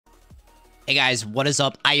Hey guys, what is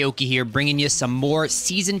up? Ioki here, bringing you some more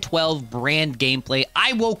Season 12 Brand gameplay.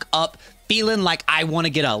 I woke up feeling like I want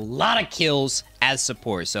to get a lot of kills as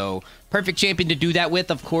support, so perfect champion to do that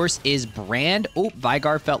with, of course, is Brand. Oh,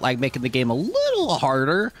 Vigar felt like making the game a little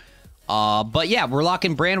harder. But yeah, we're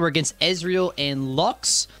locking Brand. We're against Ezreal and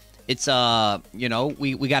Lux. It's, you know,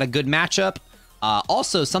 we got a good matchup.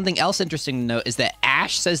 Also, something else interesting to note is that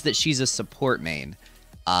Ashe says that she's a support main.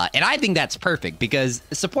 And I think that's perfect because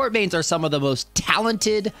support mains are some of the most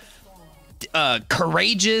talented,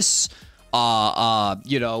 courageous, you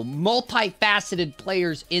know, multifaceted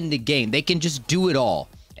players in the game. They can just do it all.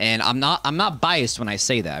 And I'm not biased when I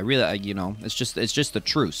say that. I really, you know, it's just the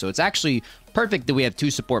truth. So it's actually perfect that we have two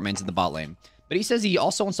support mains in the bot lane. But he says he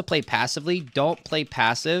also wants to play passively. Don't play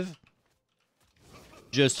passive.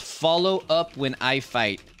 Just follow up when I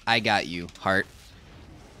fight. I got you, heart.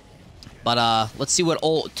 But let's see what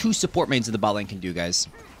two support mains in the bot lane can do, guys.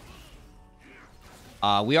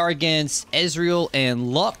 We are against Ezreal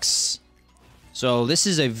and Lux. So this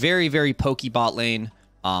is a very, very pokey bot lane.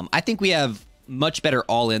 I think we have much better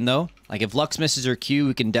all-in, though. Like, if Lux misses her Q,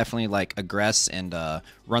 we can definitely, like, aggress and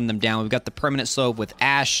run them down. We've got the permanent slope with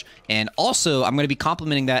Ashe. And also, I'm going to be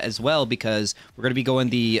complementing that as well because we're going to be going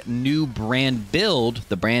the new Brand build,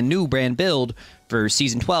 the brand new Brand build for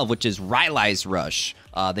Season 12, which is Rylais Rush.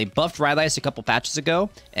 They buffed Rylais a couple patches ago,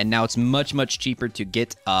 and now it's much, much cheaper to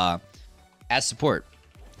get as support.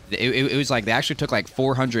 It was like they actually took like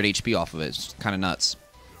 400 HP off of it. It's kind of nuts.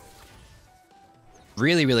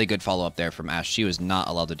 Really, really good follow-up there from Ashe. She was not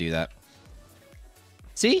allowed to do that.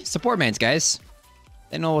 See? Support mains, guys.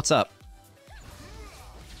 They know what's up.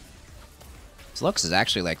 This Lux is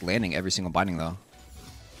actually like landing every single binding, though.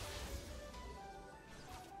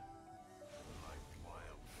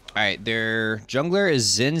 Alright, their jungler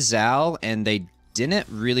is Xin Zhao, and they didn't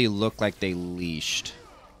really look like they leashed.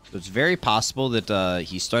 So it's very possible that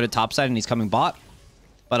he started topside and he's coming bot.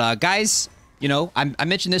 But guys, you know, I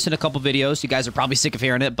mentioned this in a couple videos. You guys are probably sick of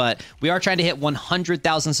hearing it, but we are trying to hit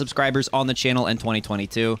 100,000 subscribers on the channel in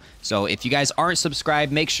 2022. So if you guys aren't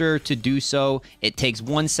subscribed, make sure to do so. It takes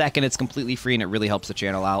 1 second. It's completely free, and it really helps the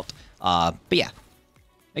channel out. But yeah,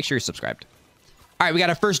 make sure you're subscribed. All right, we got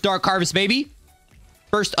our first Dark Harvest, baby.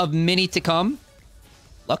 First of many to come.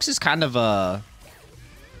 Lux is kind of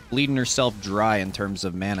bleeding herself dry in terms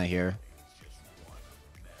of mana here.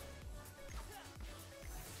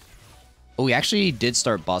 Oh, he actually did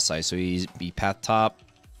start boss side, so he's be path top.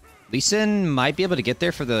 Lee Sin might be able to get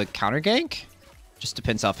there for the counter gank. Just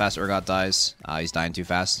depends how fast Urgot dies. He's dying too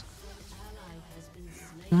fast.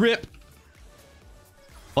 RIP.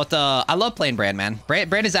 But I love playing Brand, man.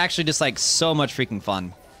 Brand is actually just like so much freaking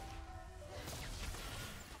fun.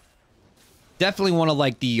 Definitely one of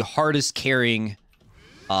like the hardest carrying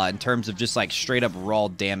in terms of just like straight up raw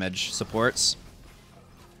damage supports.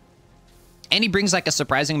 And he brings like a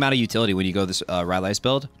surprising amount of utility when you go this Rylais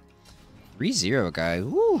build. 3-0 guy.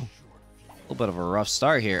 Woo. A little bit of a rough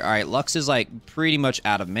start here. All right, Lux is like pretty much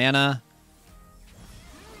out of mana.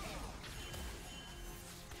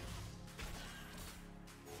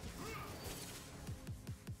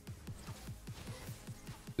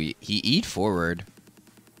 He eat forward.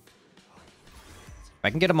 If I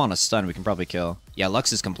can get him on a stun, we can probably kill. Yeah,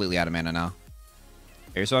 Lux is completely out of mana now.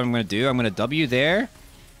 Here's what I'm going to do. I'm going to W there.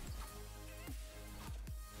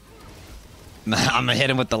 I'm going to hit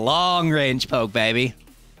him with the long range poke, baby.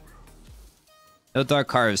 No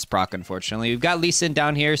Dark Harvest proc, unfortunately. We've got Lee Sin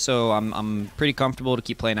down here, so I'm pretty comfortable to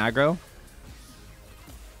keep playing aggro.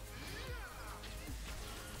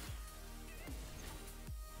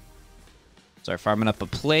 Sorry, farming up a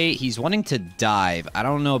plate. He's wanting to dive. I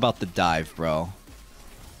don't know about the dive, bro.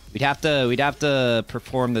 We'd have to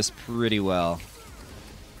perform this pretty well.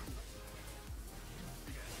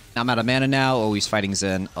 I'm out of mana now. Oh, he's fighting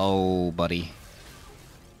Zen. Oh, buddy.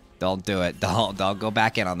 Don't do it. Don't go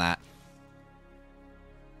back in on that.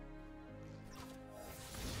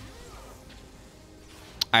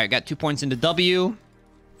 Alright, got 2 points into W.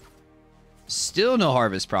 Still no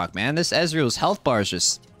Harvest proc, man. This Ezreal's health bar is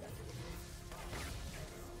just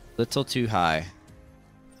a little too high.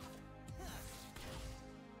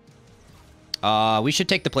 We should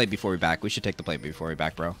take the plate before we back. We should take the plate before we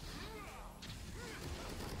back, bro.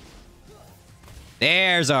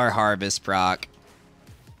 There's our Harvest proc.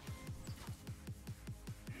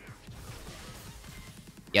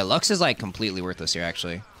 Yeah, Lux is like completely worthless here,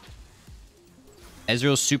 actually.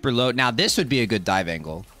 Ezreal's super low. Now, this would be a good dive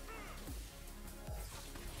angle.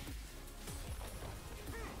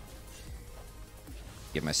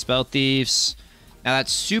 Get my Spell Thieves. Now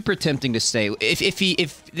that's super tempting to stay. If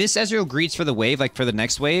this Ezreal greets for the wave, like for the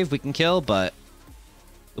next wave, we can kill, but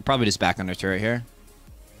We'll probably just back under turret here.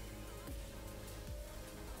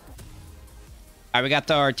 All right, we got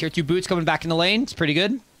our tier 2 boots coming back in the lane. It's pretty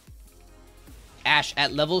good. Ashe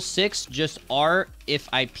at level 6, just R if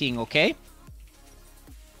I ping, okay?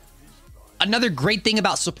 Another great thing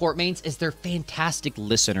about support mains is they're fantastic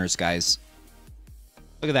listeners, guys.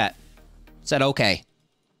 Look at that. Said okay.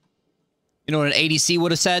 You know what an ADC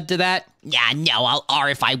would have said to that? Yeah, no, I'll R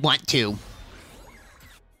if I want to.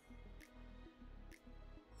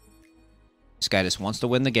 This guy just wants to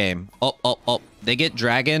win the game. Oh. They get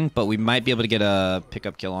Dragon, but we might be able to get a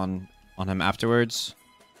pickup kill on him afterwards.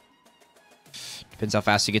 Depends how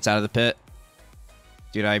fast he gets out of the pit.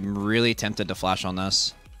 Dude, I'm really tempted to flash on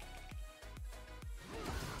this.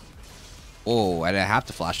 Oh, I didn't have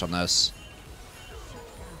to flash on this.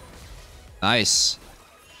 Nice.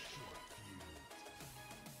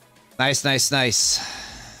 Nice.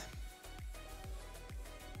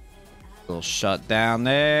 Little shut down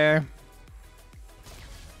there.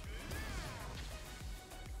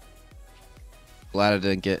 Glad I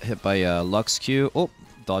didn't get hit by Lux Q. Oh,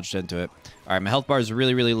 dodged into it. All right, my health bar is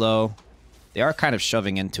really, really low. They are kind of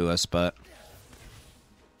shoving into us, but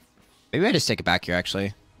maybe I just take it back here,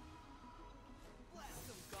 actually.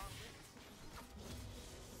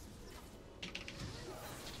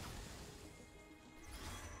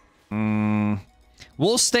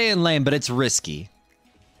 We'll stay in lane, but it's risky.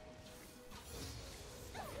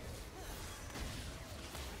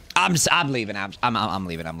 I'm leaving. I'm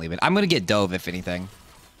leaving. I'm gonna get dove if anything.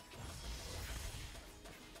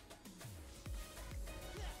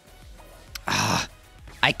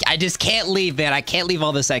 I just can't leave, man. I can't leave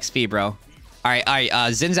all this XP, bro. All right.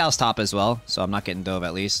 Xin Zhao's top as well, so I'm not getting dove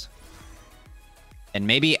at least. And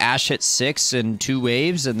maybe Ashe hits 6 in 2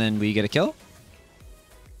 waves, and then we get a kill.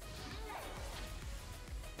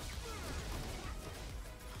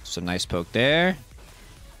 Some nice poke there.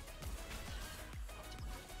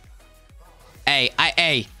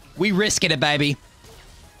 Hey, we risking it, baby.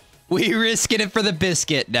 We risking it for the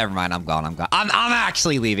biscuit. Never mind, I'm gone. I'm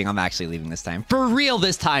actually leaving. I'm actually leaving this time. For real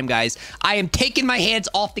this time, guys. I am taking my hands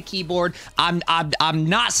off the keyboard. I'm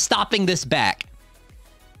not stopping this back.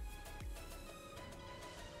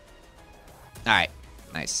 All right,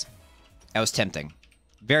 nice. That was tempting.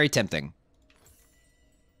 Very tempting.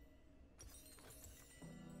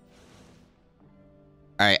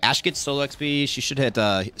 All right, Ashe gets solo XP. She should hit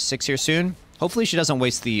 6 here soon. Hopefully she doesn't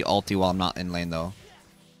waste the ulti while I'm not in lane, though.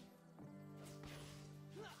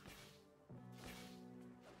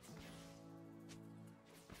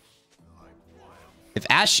 If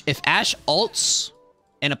Ashe ults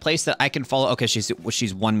in a place that I can follow... Okay, she's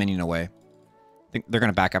 1 minion away. I think they're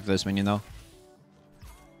going to back after this minion, though.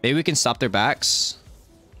 Maybe we can stop their backs.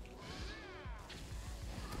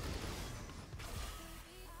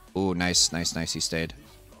 Ooh, nice. He stayed.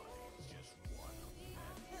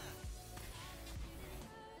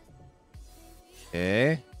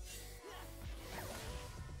 Okay.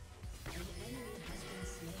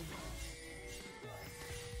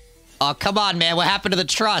 Oh, come on, man. What happened to the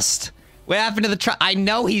trust? What happened to the trust? I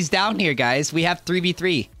know he's down here, guys. We have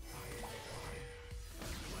 3v3.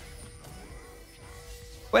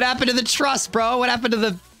 What happened to the trust, bro? What happened to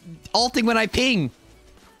the ulting when I ping?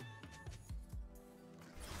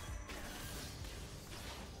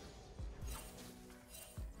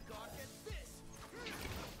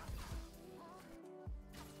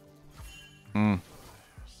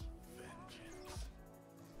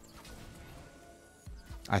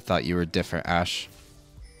 I thought you were different, Ashe.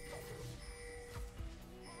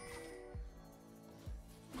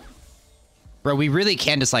 Bro, we really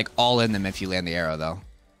can just, like, all in them if you land the arrow, though.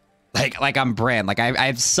 Like I'm Brand. Like, I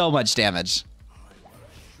have so much damage.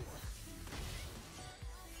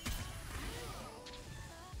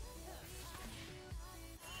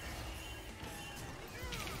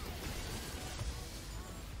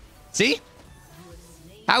 See?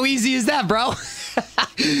 How easy is that, bro?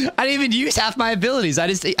 I didn't even use half my abilities. I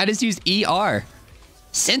just used ER.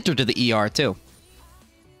 Center to the ER, too.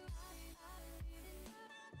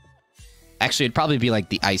 Actually, it'd probably be like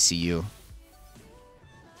the ICU.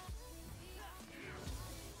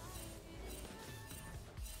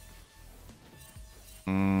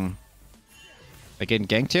 Am I getting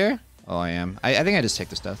ganked here? Oh, I am. I think I just take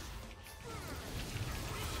the stuff.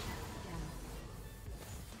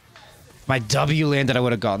 My W landed, I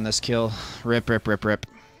would have gotten this kill. Rip.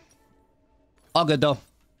 All good though.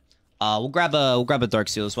 We'll grab a dark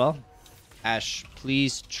seal as well. Ashe,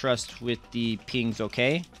 please trust with the pings,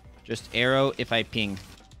 okay? Just arrow if I ping.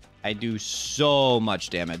 I do so much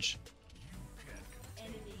damage.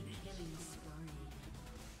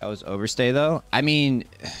 That was overstay though. I mean,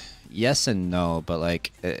 yes and no, but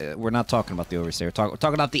like we're not talking about the overstay. We're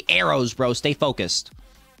talking about the arrows, bro. Stay focused.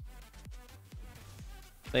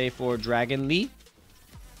 Play for Dragon Lee.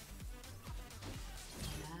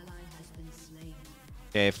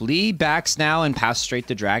 Okay, if Lee backs now and passes straight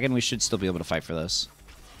to Dragon, we should still be able to fight for this.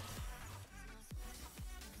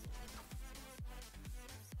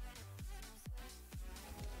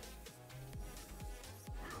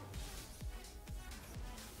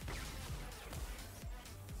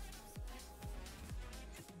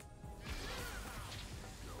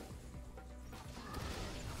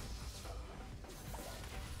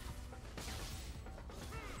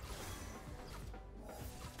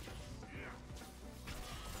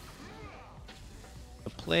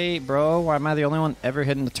 Play, bro. Why am I the only one ever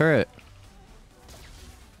hitting the turret?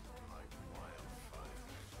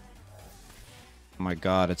 Oh my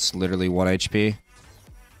god, it's literally 1 HP.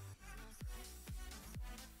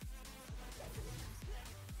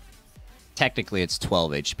 Technically, it's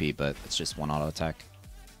 12 HP, but it's just 1 auto attack.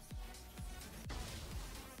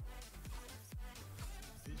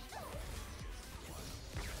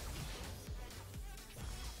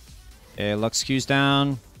 Okay, Lux Q's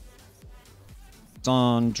down. It's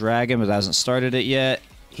on Dragon, but hasn't started it yet.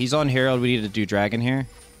 He's on Herald. We need to do Dragon here.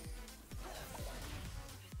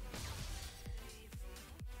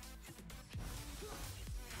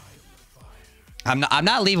 I'm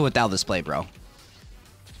not leaving without this play, bro.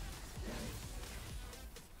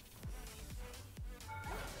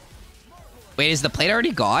 Wait, is the plate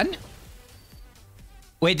already gone?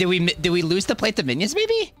 Wait, did we lose the plate to minions,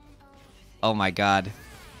 maybe? Oh my god.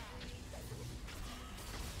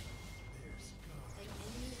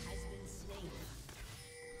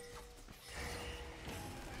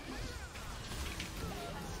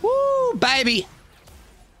 Woo, baby.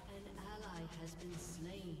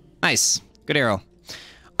 Nice. Good arrow.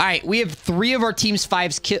 All right, we have 3 of our team's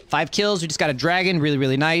 5 kills. We just got a dragon. Really,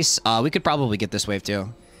 really nice. We could probably get this wave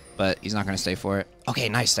too, but he's not going to stay for it. Okay,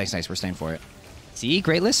 nice, nice, nice. We're staying for it. See?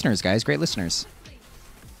 Great listeners, guys. Great listeners.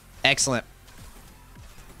 Excellent.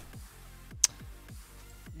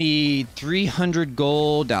 Need 300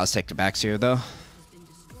 gold. Now let's take the backs here, though.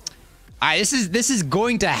 All right, this is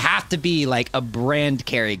going to have to be like a brand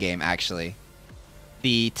carry game, actually.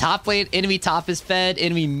 The top lane, enemy top is fed,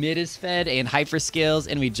 enemy mid is fed, and hyper scales,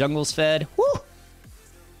 enemy jungle's fed. Woo!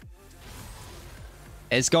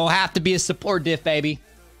 It's gonna have to be a support diff, baby.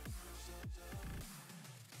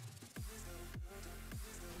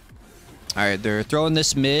 All right, they're throwing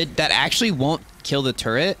this mid. That actually won't kill the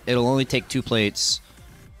turret. It'll only take 2 plates.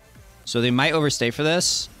 So they might overstay for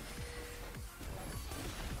this.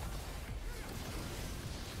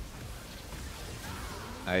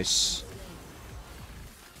 Nice.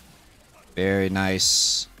 Very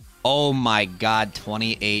nice. Oh my god,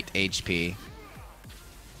 28 HP.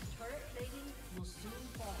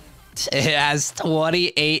 It has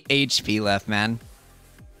 28 HP left, man.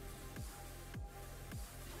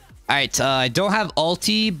 Alright, I don't have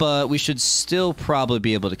ulti, but we should still probably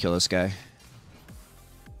be able to kill this guy.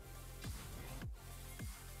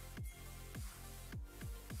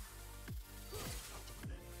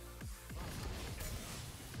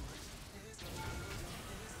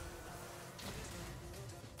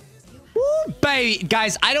 Baby,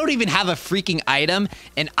 guys, I don't even have a freaking item,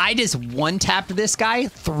 and I just one-tapped this guy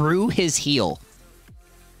through his heal.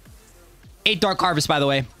 8 Dark Harvest, by the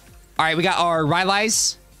way. All right, we got our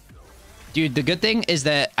Rylais. Dude, the good thing is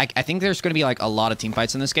that I think there's going to be like a lot of team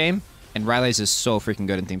fights in this game, and Rylais is so freaking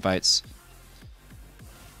good in team fights.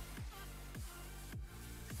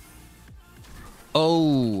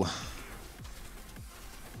 Oh.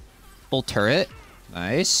 Full turret.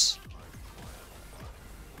 Nice.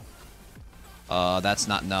 That's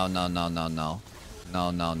not... No.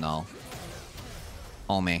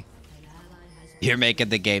 Homie. You're making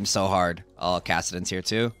the game so hard. Oh, Cassidon's here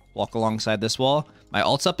too. Walk alongside this wall. My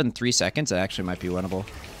ult's up in 3 seconds. It actually might be winnable.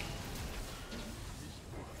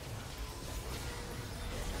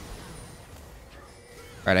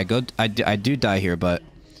 Alright, I do die here, but...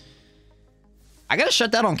 I gotta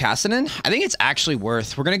shut down on Cassidon. I think it's actually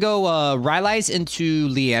worth. We're gonna go Rylais into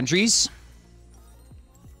Liandry's.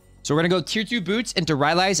 So we're going to go tier 2 boots into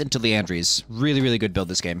Rylais into Liandry's. Really, really good build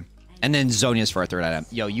this game. And then Zhonya's for our 3rd item.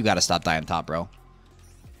 Yo, you got to stop dying top, bro.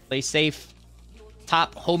 Play safe.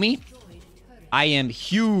 Top, homie. I am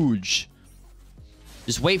huge.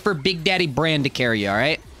 Just wait for Big Daddy Brand to carry you, all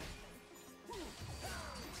right?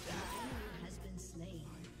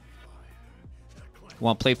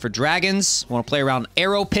 Want to play for dragons. Want to play around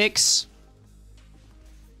arrow picks.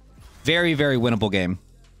 Very, very winnable game.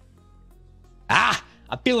 Ah!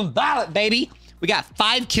 I'm feeling violent, baby. We got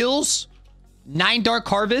 5 kills. 9 Dark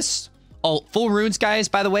Harvest. Oh, full runes, guys,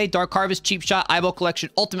 by the way. Dark Harvest, Cheap Shot, Eyeball Collection,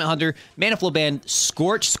 Ultimate Hunter, Mana Flow Band,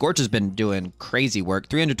 Scorch. Scorch has been doing crazy work.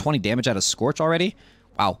 320 damage out of Scorch already.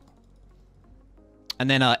 Wow. And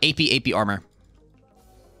then AP armor.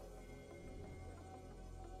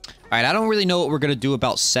 All right, I don't really know what we're going to do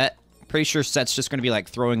about Set. Pretty sure Set's just going to be like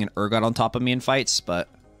throwing an Urgot on top of me in fights, but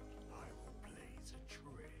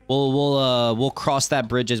we'll cross that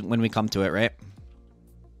bridge when we come to it, right?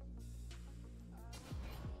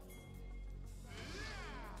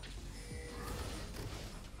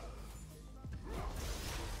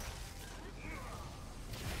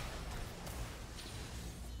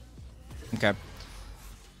 Okay.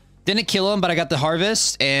 Didn't kill him, but I got the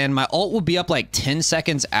harvest, and my ult will be up like 10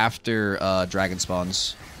 seconds after dragon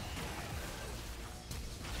spawns.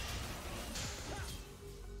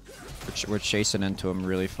 We're chasing into him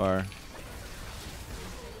really far.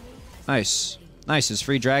 Nice. Nice, it's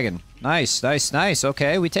free dragon. Nice, nice, nice.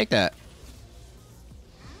 Okay, we take that.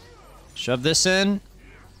 Shove this in.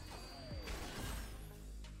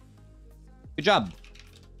 Good job.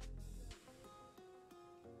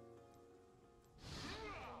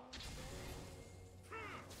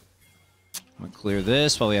 I'm gonna clear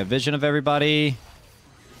this while we have vision of everybody.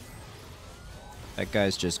 That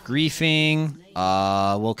guy's just griefing.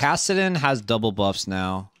 Well, Kassadin has double buffs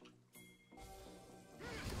now.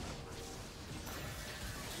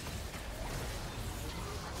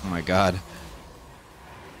 Oh my god.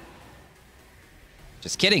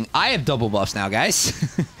 Just kidding. I have double buffs now, guys.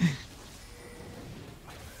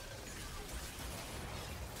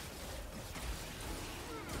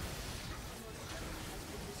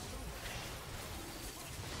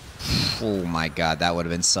 Oh my god, that would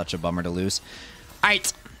have been such a bummer to lose.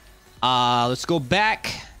 Alright. Let's go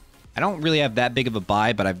back. I don't really have that big of a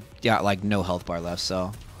buy, but I've got like no health bar left,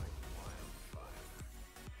 so.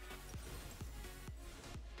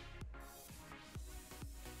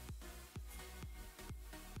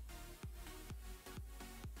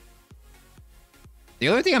 The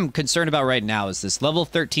only thing I'm concerned about right now is this level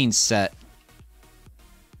 13 Set.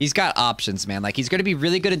 He's got options, man. Like, he's going to be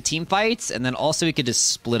really good in team fights, and then also he could just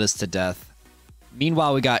split us to death.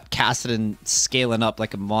 Meanwhile, we got Kassadin scaling up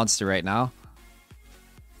like a monster right now.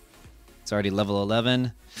 It's already level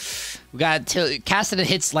 11. We got Kassadin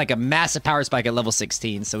hits like a massive power spike at level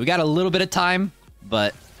 16, so we got a little bit of time,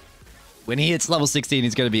 but when he hits level 16,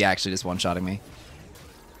 he's going to be actually just one-shotting me.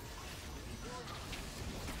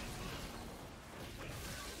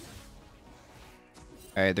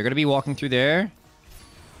 All right, they're going to be walking through there.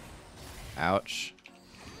 Ouch.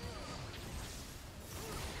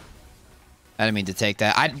 I didn't mean to take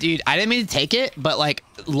that. Dude, I didn't mean to take it, but like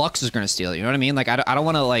Lux is gonna steal it. You know what I mean? Like I don't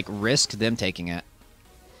want to like risk them taking it.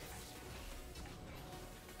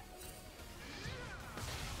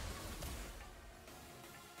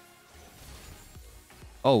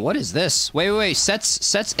 Oh, what is this? Wait. Set's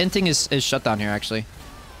inting is shut down here actually.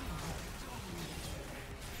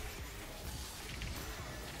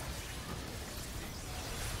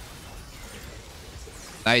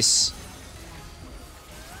 Nice.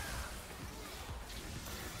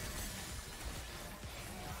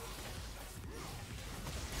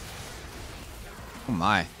 Oh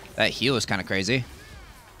my, that heal is kind of crazy.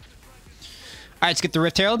 All right, let's get the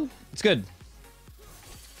Rift Herald. It's good.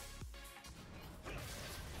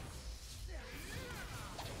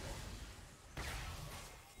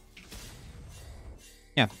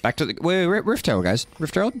 Yeah, back to the wait, Rift Herald, guys.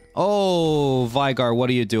 Rift Herald. Oh, Vigar, what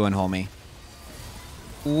are you doing, homie?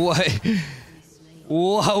 What?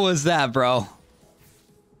 What was that, bro?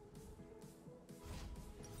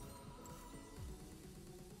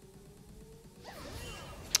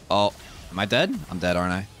 Oh, am I dead? I'm dead,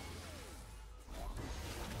 aren't I?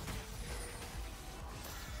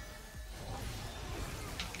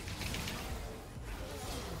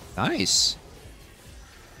 Nice.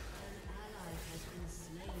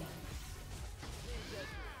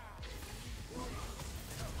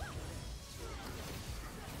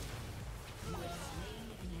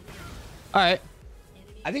 All right.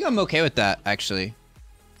 I think I'm okay with that, actually.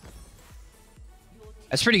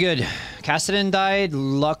 That's pretty good. Kassadin died.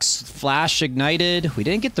 Lux Flash ignited. We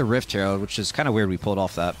didn't get the Rift Herald, which is kind of weird we pulled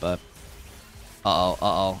off that, but...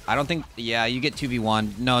 Uh-oh. I don't think... Yeah, you get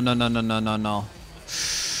 2v1. No.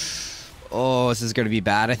 Oh, this is going to be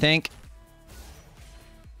bad, I think.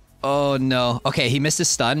 Oh, no. Okay, he missed his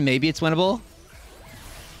stun. Maybe it's winnable.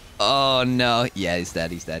 Oh, no. Yeah, he's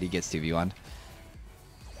dead. He gets 2v1.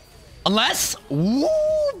 Unless... Woo,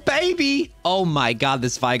 baby! Oh my god,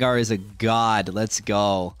 this Vigar is a god. Let's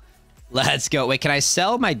go. Let's go. Wait, can I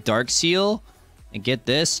sell my Dark Seal and get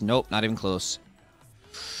this? Nope, not even close.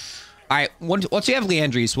 All right, once we have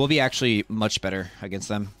Leandries, we'll be actually much better against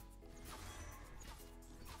them.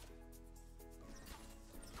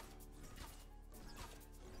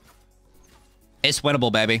 It's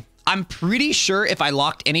winnable, baby. I'm pretty sure if I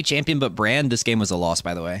locked any champion but Brand, this game was a loss,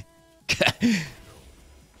 by the way.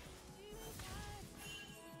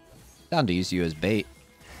 Down to use you as bait.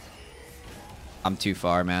 I'm too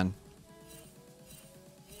far, man.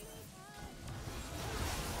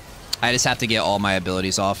 I just have to get all my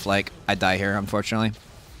abilities off. Like, I die here, unfortunately.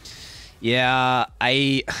 Yeah,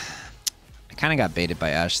 I kind of got baited by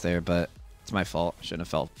Ashe there, but it's my fault. Shouldn't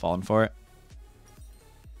have fallen for it.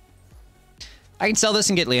 I can sell this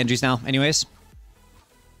and get Leandries now, anyways.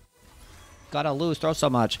 Gotta lose, throw so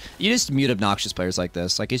much. You just mute obnoxious players like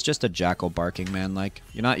this. Like, he's just a jackal barking, man. Like,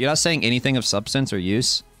 you're not saying anything of substance or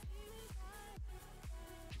use.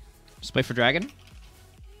 Just play for dragon.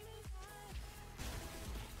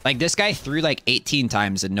 Like, this guy threw like 18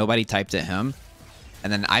 times and nobody typed at him.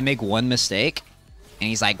 And then I make one mistake. And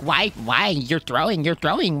he's like, why? You're throwing.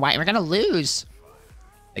 Why? We're gonna lose.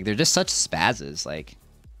 Like, they're just such spazzes. Like,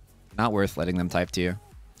 not worth letting them type to you.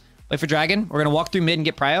 Play for dragon. We're gonna walk through mid and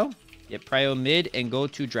get prio. Get prio mid and go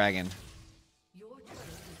to dragon.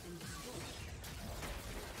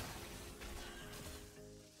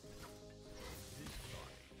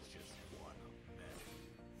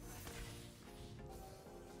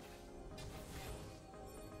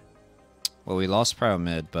 Well, we lost prio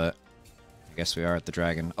mid, but I guess we are at the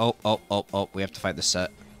dragon. Oh, we have to fight the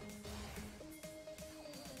set.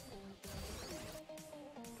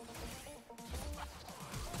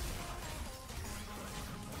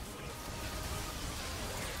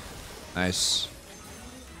 Nice.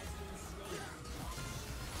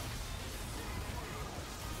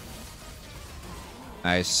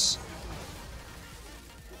 Nice.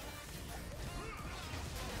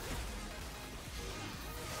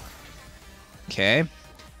 Okay.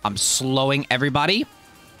 I'm slowing everybody.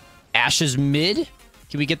 Ashe is mid.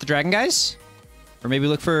 Can we get the dragon, guys? Or maybe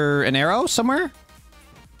look for an arrow somewhere?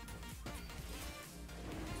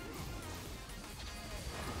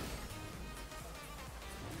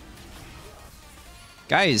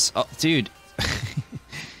 Guys, oh, dude.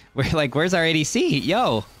 We're like, where's our ADC?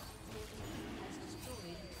 Yo.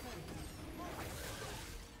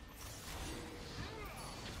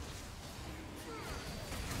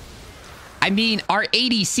 I mean, our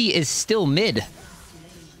ADC is still mid.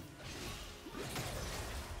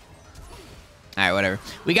 Alright, whatever.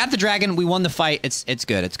 We got the dragon. We won the fight. It's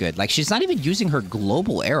good. It's good. Like, she's not even using her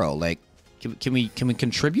global arrow. Like, can we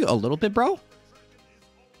contribute a little bit, bro?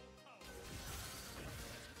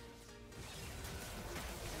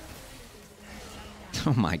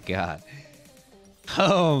 Oh my god.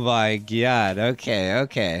 Oh my god.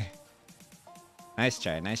 Okay. Nice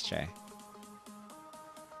try.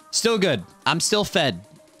 Still good. I'm still fed.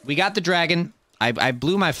 We got the dragon. I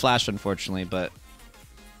blew my flash, unfortunately, but...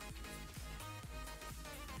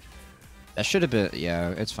 that should have been... yeah,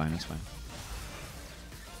 it's fine.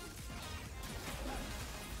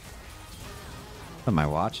 What am I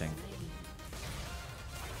watching?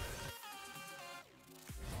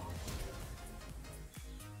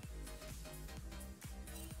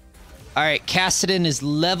 Alright, Kassadin is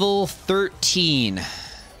level 13.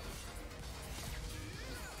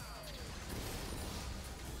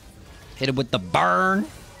 Hit him with the burn.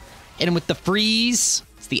 Hit him with the freeze.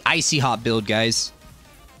 It's the icy hot build, guys.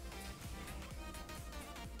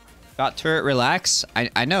 Got turret, relax.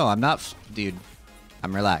 I know, I'm not... dude,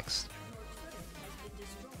 I'm relaxed.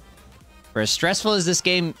 For as stressful as this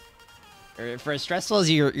game... or for as stressful as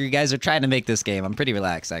you guys are trying to make this game, I'm pretty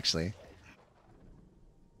relaxed, actually.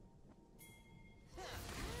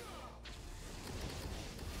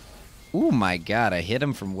 Oh my god, I hit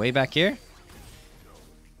him from way back here.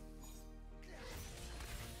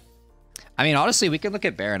 I mean, honestly, we could look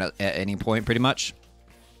at Baron at any point, pretty much.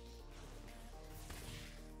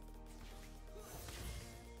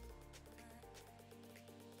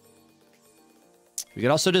 We could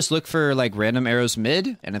also just look for, like, random arrows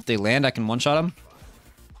mid, and if they land, I can one-shot them.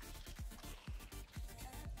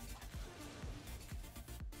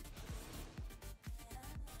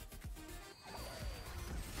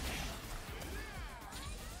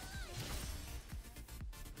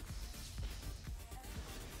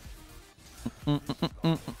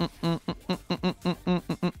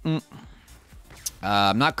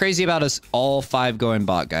 I'm not crazy about us all 5 going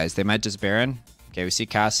bot, guys. They might just Baron. Okay, we see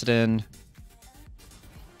Kassadin.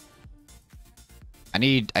 I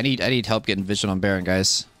need help getting vision on Baron,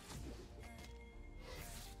 guys.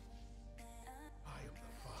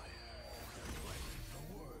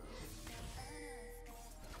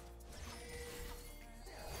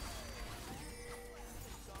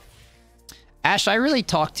 Ash, I really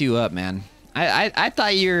talked you up, man. I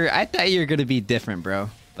thought you're gonna be different, bro.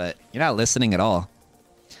 But you're not listening at all.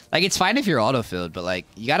 Like, it's fine if you're auto-filled, but like,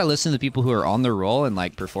 you gotta listen to the people who are on their roll and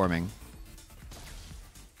like performing.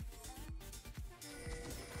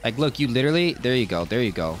 Like, look, you literally, there you go, there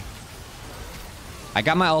you go. I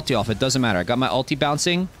got my ulti off, it doesn't matter. I got my ulti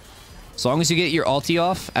bouncing. As long as you get your ulti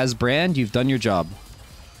off as Brand, you've done your job.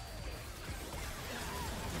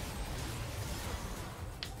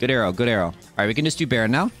 Good arrow, good arrow. All right, we can just do Baron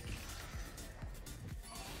now.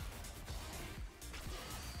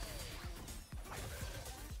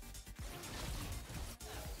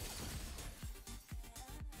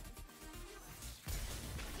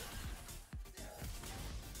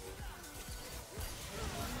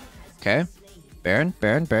 Okay. Baron,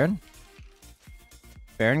 Baron, Baron.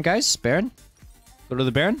 Baron, guys, Baron. Go to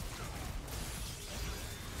the Baron.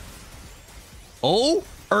 Oh,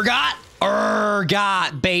 Urgot.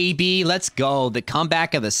 Urgot, baby. Let's go. The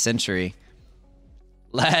comeback of the century.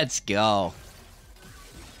 Let's go.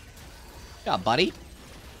 Yeah, buddy.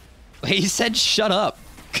 Wait, he said shut up.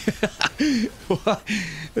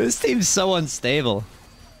 This team's so unstable.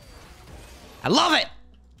 I love it.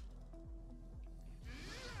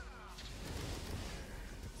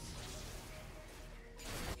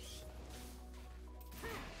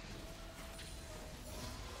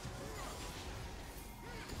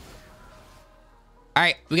 All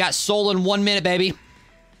right, we got Soul in 1 minute, baby.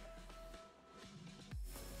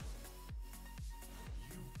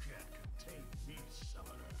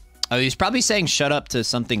 Oh, he's probably saying shut up to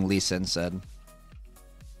something Lee Sin said.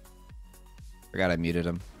 Forgot I muted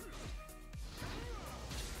him.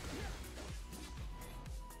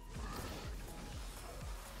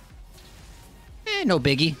 No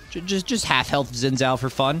biggie. Just half health Xin Zhao for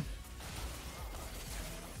fun.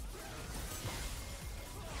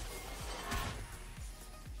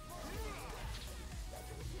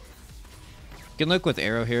 You can look with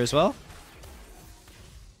arrow here as well.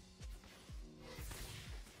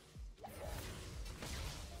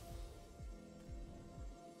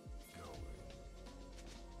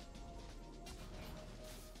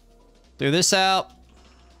 Clear this out.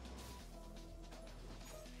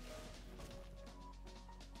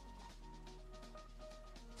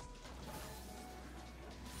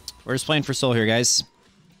 We're just playing for soul here, guys.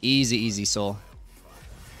 Easy, easy soul.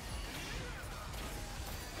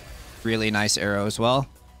 Really nice arrow as well.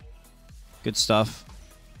 Good stuff.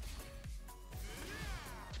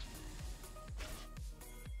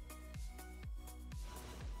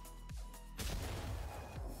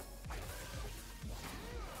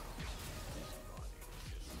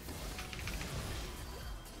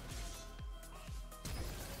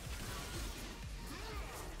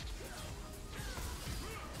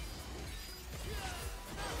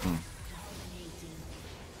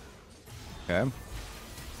 Okay.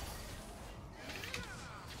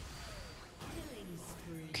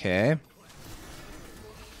 Okay.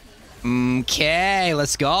 Okay,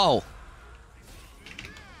 let's go.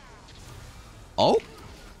 Oh.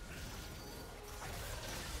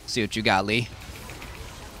 See what you got, Lee.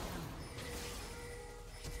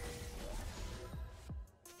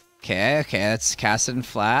 Okay, okay, that's cast it and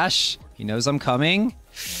flash. He knows I'm coming.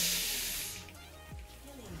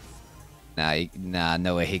 Nah,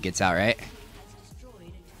 no way he gets out, right?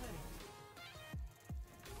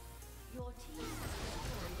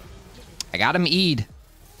 I got him E'd.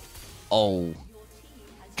 Oh.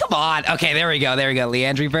 Come on. Okay, there we go. There we go.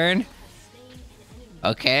 Leandry burn.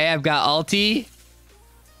 Okay, I've got ulti.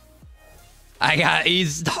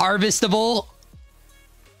 He's harvestable.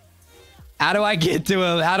 How do I get to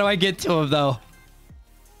him? How do I get to him, though?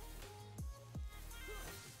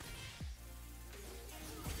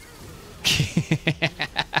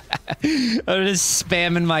 I'm just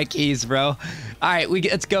spamming my keys, bro. All right,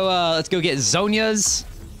 let's go get Zhonya's.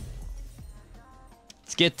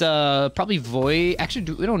 Let's get probably Void.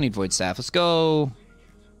 Actually, we don't need Void Staff. Let's go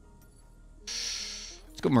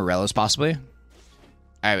Morello's possibly.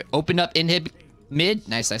 All right, open up inhib mid.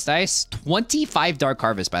 Nice, nice, nice. 25 Dark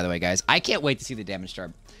Harvest, by the way, guys. I can't wait to see the damage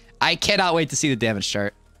chart. I cannot wait to see the damage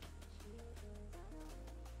chart.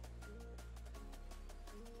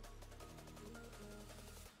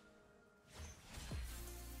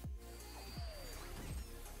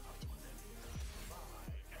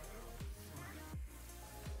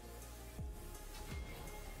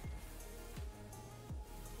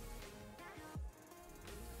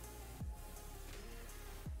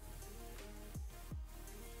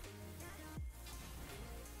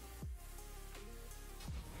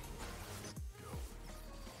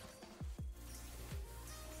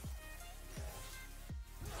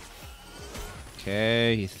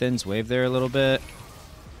 Okay, he thins wave there a little bit.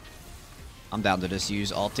 I'm down to just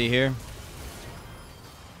use ulti here.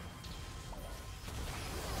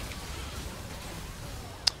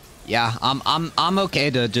 Yeah, I'm okay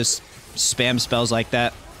to just spam spells like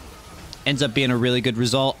that. Ends up being a really good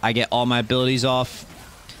result. I get all my abilities off.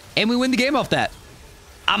 And we win the game off that.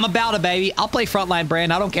 I'm about it, baby. I'll play frontline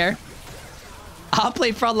Brand. I don't care. I'll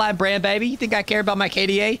play frontline Brand, baby. You think I care about my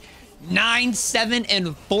KDA? 9, 7,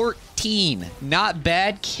 and 14. Not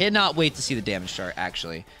bad. Cannot wait to see the damage chart,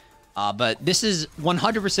 actually. But this is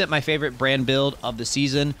 100% my favorite Brand build of the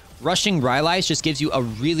season. Rushing Rylais just gives you a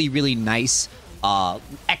really, really nice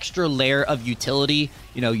extra layer of utility.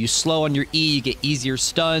 You know, you slow on your E, you get easier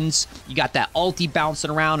stuns. You got that ulti bouncing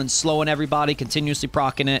around and slowing everybody, continuously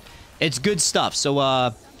proccing it. It's good stuff.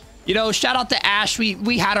 So, you know, shout out to Ashe.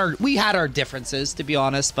 We had our differences, to be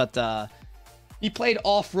honest, but he played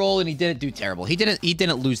off role and he didn't do terrible. He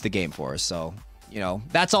didn't lose the game for us. So, you know,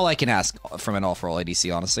 that's all I can ask from an off role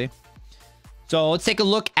ADC, honestly. So let's take a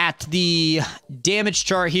look at the damage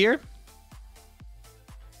chart here.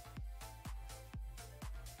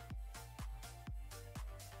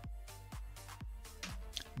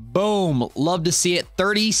 Boom. Love to see it.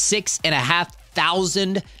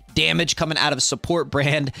 36,500 damage coming out of support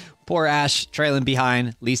Brand. Poor Ashe trailing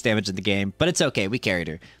behind. Least damage in the game. But it's okay. We carried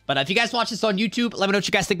her. But if you guys watch this on YouTube, let me know what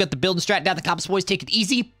you guys think about the build and strat down in the comments, boys. Take it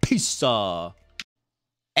easy. Peace.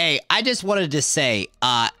 Hey, I just wanted to say,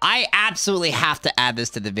 I absolutely have to add this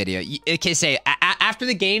to the video. Okay, say, after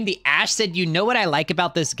the game, the Ashe said, you know what I like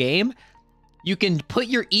about this game? You can put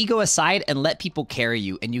your ego aside and let people carry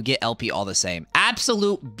you, and you get LP all the same.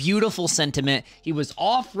 Absolute beautiful sentiment. He was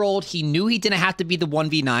off-rolled. He knew he didn't have to be the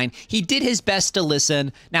 1v9. He did his best to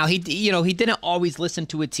listen. Now, he didn't always listen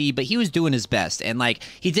to a T, but he was doing his best. And, like,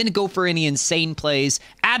 he didn't go for any insane plays.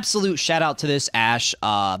 Absolute shout-out to this Ashe.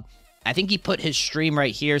 I think he put his stream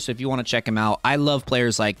right here, so if you want to check him out. I love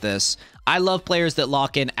players like this. I love players that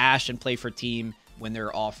lock in Ashe and play for team when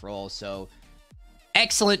they're off-roll, so...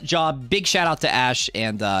 excellent job. Big shout out to Ashe.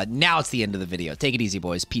 And now it's the end of the video. Take it easy,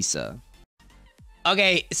 boys. Peace.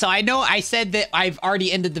 Okay, so I know I said that I've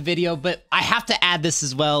already ended the video, but I have to add this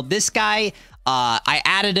as well. This guy, I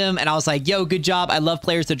added him and I was like, yo, good job. I love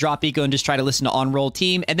players that drop eco and just try to listen to on-roll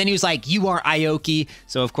team. And then he was like, you aren't Ioki.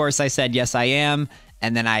 So of course I said, yes, I am.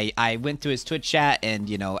 And then I went to his Twitch chat and,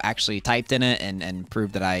 you know, actually typed in it and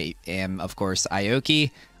proved that I am, of course, Ioki.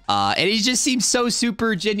 And he just seems so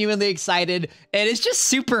super genuinely excited. And it's just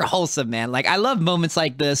super wholesome, man. Like, I love moments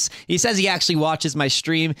like this. He says he actually watches my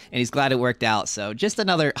stream and he's glad it worked out. So just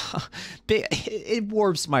another, it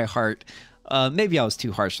warms my heart. Maybe I was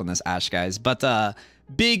too harsh on this Ashe, guys. But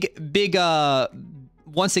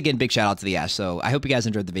once again, big shout out to the Ashe. So I hope you guys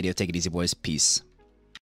enjoyed the video. Take it easy, boys. Peace.